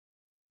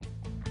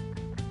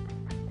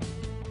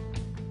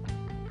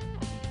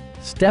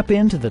Step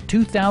into the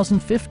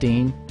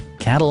 2015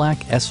 Cadillac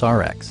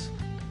SRX.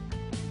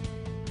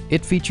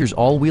 It features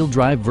all-wheel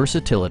drive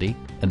versatility,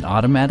 an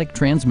automatic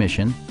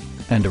transmission,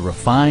 and a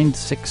refined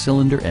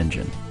 6-cylinder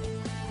engine.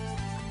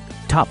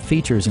 Top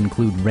features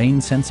include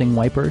rain-sensing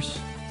wipers,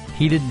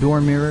 heated door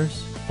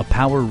mirrors, a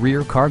power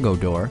rear cargo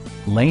door,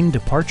 lane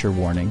departure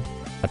warning,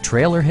 a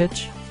trailer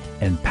hitch,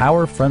 and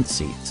power front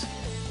seats.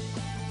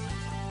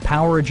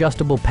 Power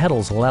adjustable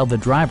pedals allow the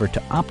driver to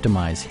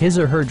optimize his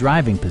or her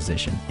driving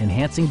position,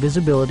 enhancing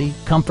visibility,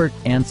 comfort,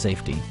 and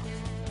safety.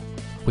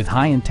 With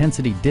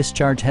high-intensity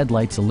discharge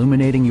headlights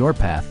illuminating your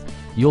path,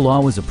 you'll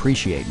always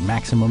appreciate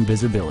maximum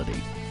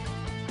visibility.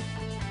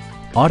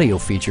 Audio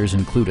features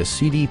include a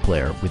CD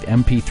player with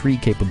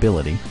MP3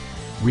 capability,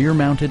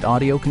 rear-mounted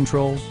audio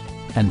controls,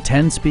 and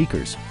 10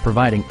 speakers,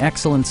 providing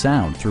excellent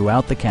sound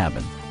throughout the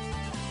cabin.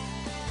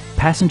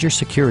 Passenger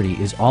security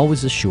is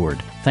always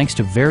assured thanks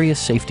to various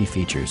safety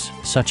features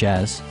such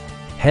as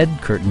head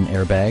curtain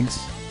airbags,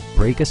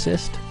 brake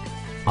assist,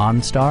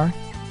 OnStar,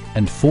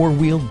 and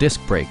 4-wheel disc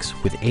brakes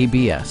with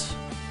ABS.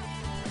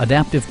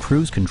 Adaptive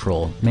Cruise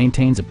Control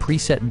maintains a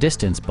preset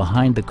distance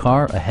behind the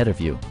car ahead of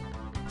you,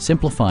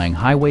 simplifying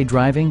highway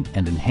driving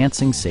and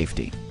enhancing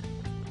safety.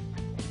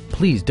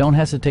 Please don't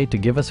hesitate to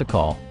give us a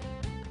call.